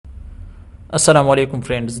Assalamu alaikum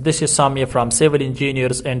friends, this is Samia from Civil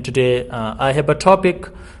Engineers, and today I have a topic,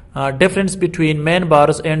 difference between main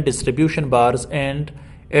bars and distribution bars and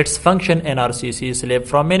its function in RCC Slab.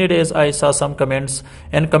 From many days I saw some comments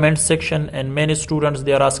in comment section, and many students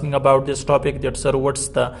they are asking about this topic, that sir, what's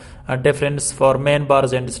the difference for main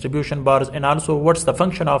bars and distribution bars, and also what's the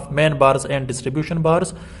function of main bars and distribution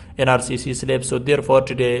bars in RCC Slab. So therefore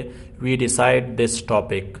today we decide this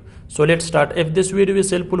topic. So let's start. If this video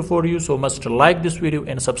is helpful for you, so must like this video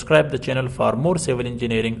and subscribe the channel for more civil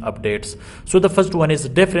engineering updates. So the first one is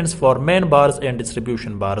difference for main bars and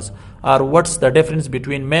distribution bars, or what's the difference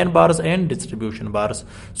between main bars and distribution bars.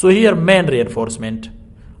 So here main reinforcement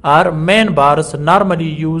are main bars normally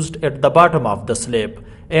used at the bottom of the slab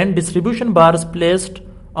and distribution bars placed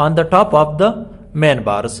on the top of the main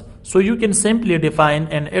bars. So you can simply define,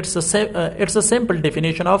 and it's a simple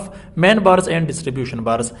definition of main bars and distribution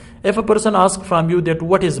bars. If a person asks from you that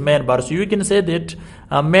what is main bar, so you can say that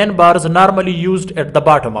main bars normally used at the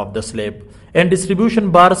bottom of the slab and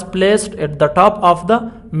distribution bars placed at the top of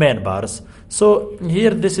the main bars. So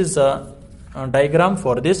here this is a diagram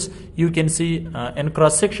for this. You can see in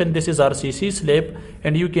cross section this is RCC slab,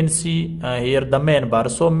 and you can see here the main bar.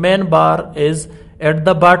 So main bar is at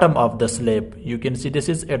the bottom of the slab. You can see this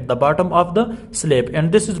is at the bottom of the slab,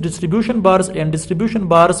 and this is distribution bars, and distribution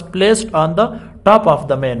bars placed on the top of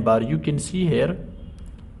the main bar. You can see here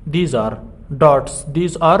these are dots,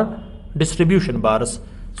 these are distribution bars.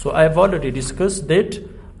 So I have already discussed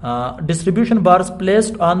that distribution bars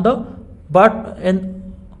placed on the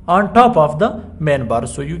on top of the main bar.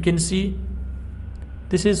 So you can see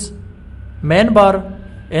this is main bar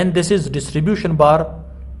and this is distribution bar.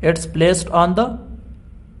 It's placed on the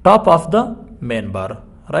top of the main bar,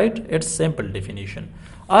 right? It's simple definition.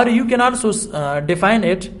 Or you can also define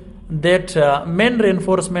it that main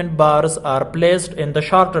reinforcement bars are placed in the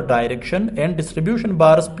shorter direction and distribution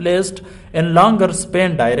bars placed in longer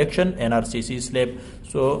span direction in RCC slab.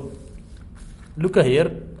 So look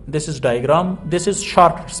here, this is diagram, this is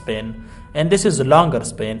shorter span and this is longer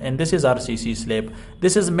span, and this is RCC slab.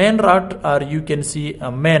 This is main rod, or you can see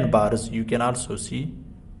main bars. You can also see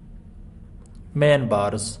main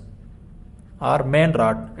bars or main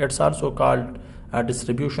rod. It's also called a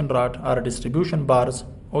distribution rod or distribution bars.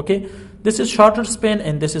 Okay, this is shorter span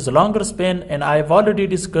and this is longer span, and I've already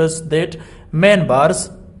discussed that main bars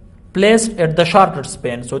placed at the shorter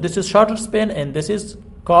span. So this is shorter span and this is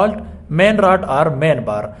called main rod or main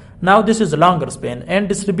bar. Now this is longer span, and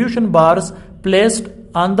distribution bars placed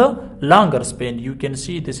on the longer span. You can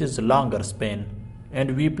see this is longer span,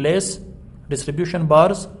 and we place distribution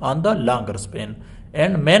bars on the longer span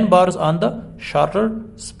and main bars on the shorter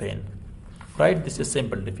span, right? This is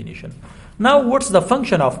simple definition. Now what's the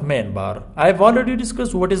function of main bar? I've already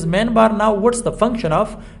discussed what is main bar. Now what's the function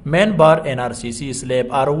of main bar in RCC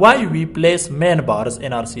slab, or why we place main bars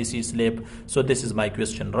in RCC slab? So this is my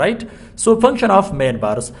question, right? So function of main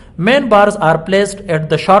bars are placed at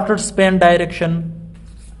the shorter span direction.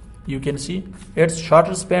 You can see it's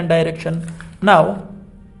shorter span direction. Now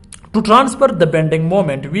to transfer the bending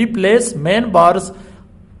moment, we place main bars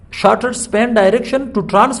shorter span direction to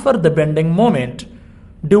transfer the bending moment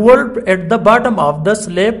developed at the bottom of the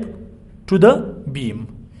slab to the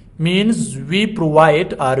beam. Means we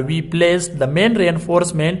provide or we place the main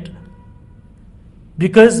reinforcement,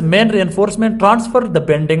 because main reinforcement transfer the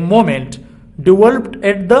bending moment developed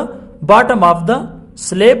at the bottom of the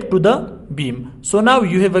slab to the beam. So now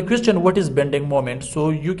you have a question, what is bending moment?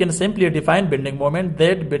 So you can simply define bending moment,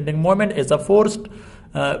 that bending moment is a force.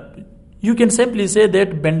 You can simply say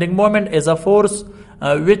that bending moment is a force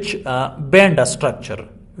which bend a structure,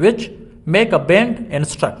 which make a bend in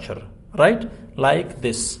structure, right? Like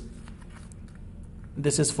this.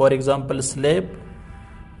 This is for example slab.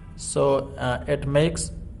 So it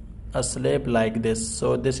makes a slab like this.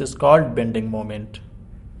 So this is called bending moment,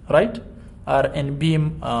 right? Or in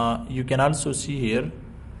beam, you can also see here,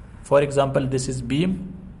 for example, this is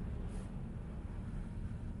beam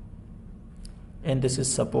and this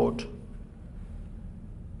is support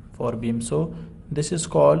for beam. So this is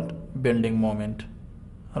called bending moment,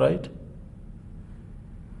 right,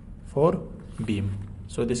 for beam.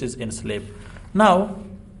 So this is in slab. Now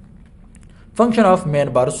function of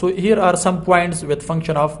main bars. So here are some points with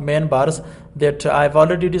function of main bars that I've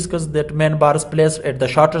already discussed, that main bars placed at the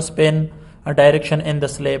shorter span direction in the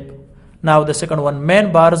slab. Now the second one,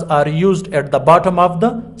 main bars are used at the bottom of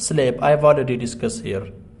the slab. I've already discussed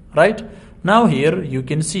here, right? Now here you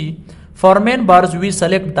can see for main bars we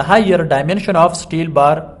select the higher dimension of steel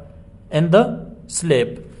bar in the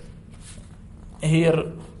slab. Here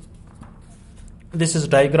this is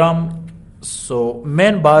diagram So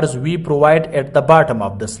main bars we provide at the bottom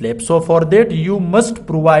of the slab. So for that you must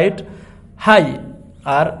provide higher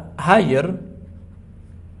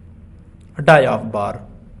die of bar.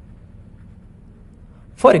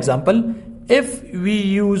 For example, if we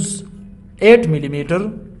use 8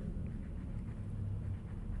 millimeter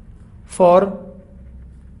for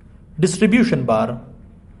distribution bar,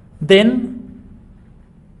 then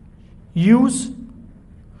use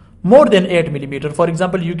more than 8 millimeter. For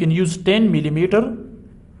example, you can use 10 millimeter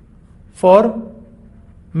for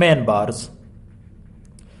main bars,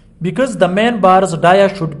 because the main bars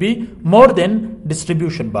dia should be more than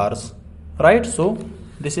distribution bars, right? So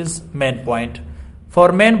this is main point.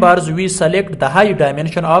 For main bars we select the high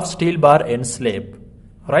dimension of steel bar and slab,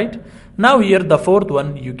 right? Now here the fourth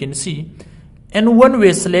one, you can see in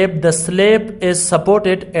one-way slab, the slab is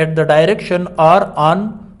supported at the direction or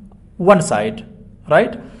on one side,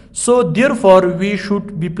 right? So therefore we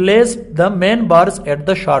should be placed the main bars at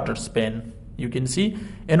the shorter span. You can see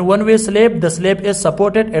in one-way slab, the slab is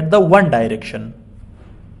supported at the one direction,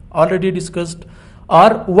 already discussed,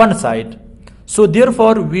 or one side. So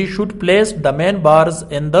therefore we should place the main bars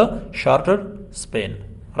in the shorter span,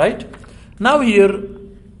 right? Now here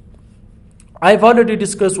I've already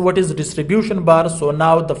discussed what is distribution bars. So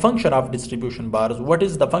now the function of distribution bars. What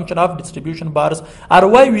is the function of distribution bars, or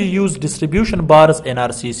why we use distribution bars in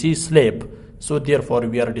RCC slab? So therefore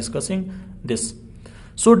we are discussing this.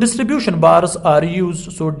 So distribution bars are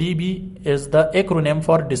used. So DB is the acronym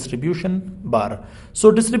for distribution bar.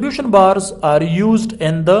 So distribution bars are used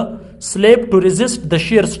in the slab to resist the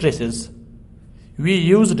shear stresses. We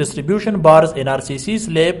use distribution bars in RCC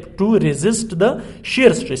slab to resist the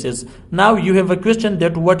shear stresses. Now you have a question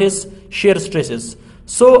that what is shear stresses?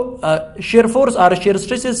 So shear force or shear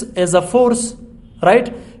stresses is a force,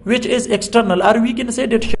 right, which is external, or we can say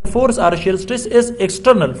that shear force or shear stress is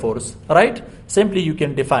external force, right? Simply you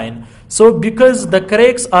can define. So because the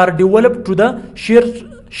cracks are developed to the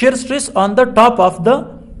shear stress on the top of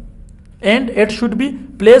the, and it should be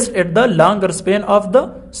placed at the longer span of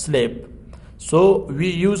the slab. So we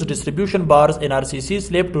use distribution bars in RCC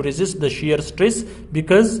slab to resist the shear stress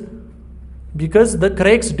because the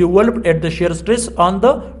cracks developed at the shear stress on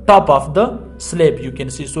the top of the slab, you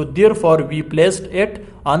can see. So therefore we placed it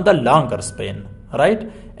on the longer span,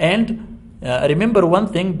 right? And remember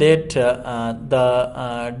one thing, that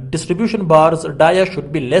the distribution bars dia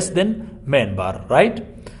should be less than main bar, right?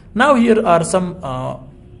 Now here are some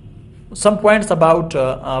points about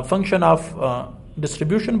function of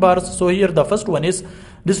distribution bars. So here the first one is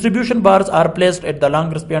distribution bars are placed at the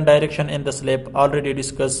longer span direction in the slab. Already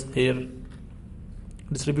discussed here.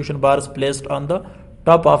 Distribution bars placed on the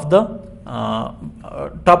top of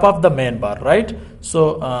the main bar, right?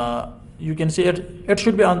 So you can see it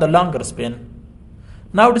should be on the longer span.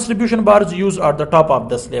 Now distribution bars used at the top of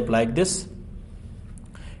the slab like this.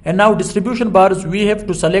 And now distribution bars, we have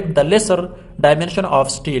to select the lesser dimension of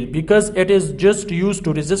steel because it is just used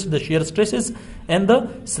to resist the shear stresses in the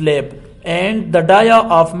slab. And the dia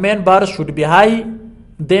of main bars should be high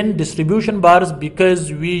than distribution bars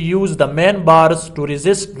because we use the main bars to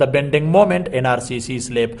resist the bending moment in RCC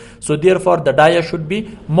slab. So therefore the dia should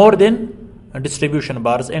be more than distribution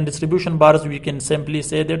bars, and distribution bars we can simply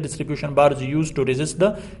say that distribution bars used to resist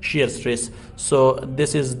the shear stress. So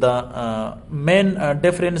this is the main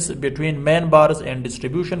difference between main bars and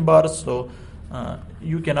distribution bars. So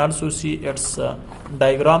you can also see its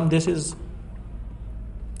diagram. This is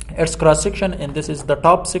its cross section and this is the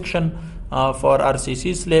top section for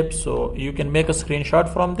RCC slab. So you can make a screenshot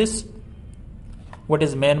from this. What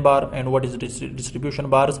is main bar and what is distribution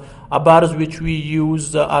bars? Bars which we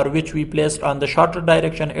use or which we placed on the shorter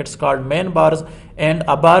direction, it's called main bars, and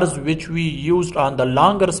bars which we used on the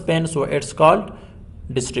longer span, so it's called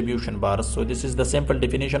distribution bars. So this is the simple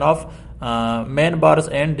definition of main bars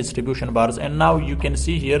and distribution bars. And now you can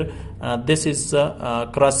see here this is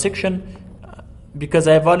cross section, because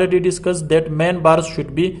I have already discussed that main bars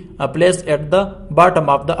should be placed at the bottom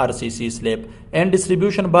of the RCC slab and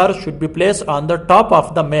distribution bars should be placed on the top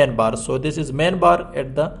of the main bar. So this is main bar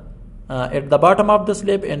at the bottom of the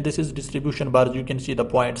slab and this is distribution bars. You can see the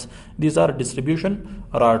points. These are distribution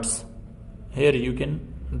rods. Here you can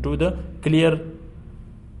do the clear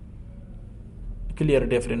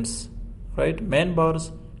difference, right? Main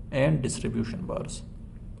bars and distribution bars,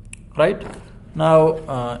 right?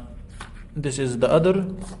 Now this is the other.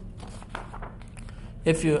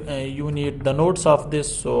 If you need the notes of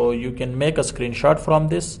this, so you can make a screenshot from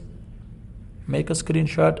this. Make a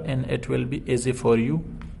screenshot and it will be easy for you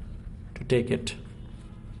to take it.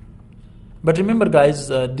 But remember guys,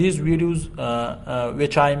 these videos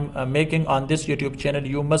which I'm making on this YouTube channel,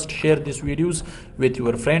 you must share these videos with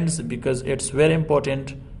your friends because it's very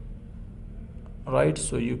important, right?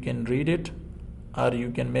 So you can read it or you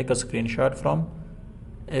can make a screenshot from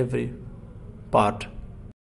every part.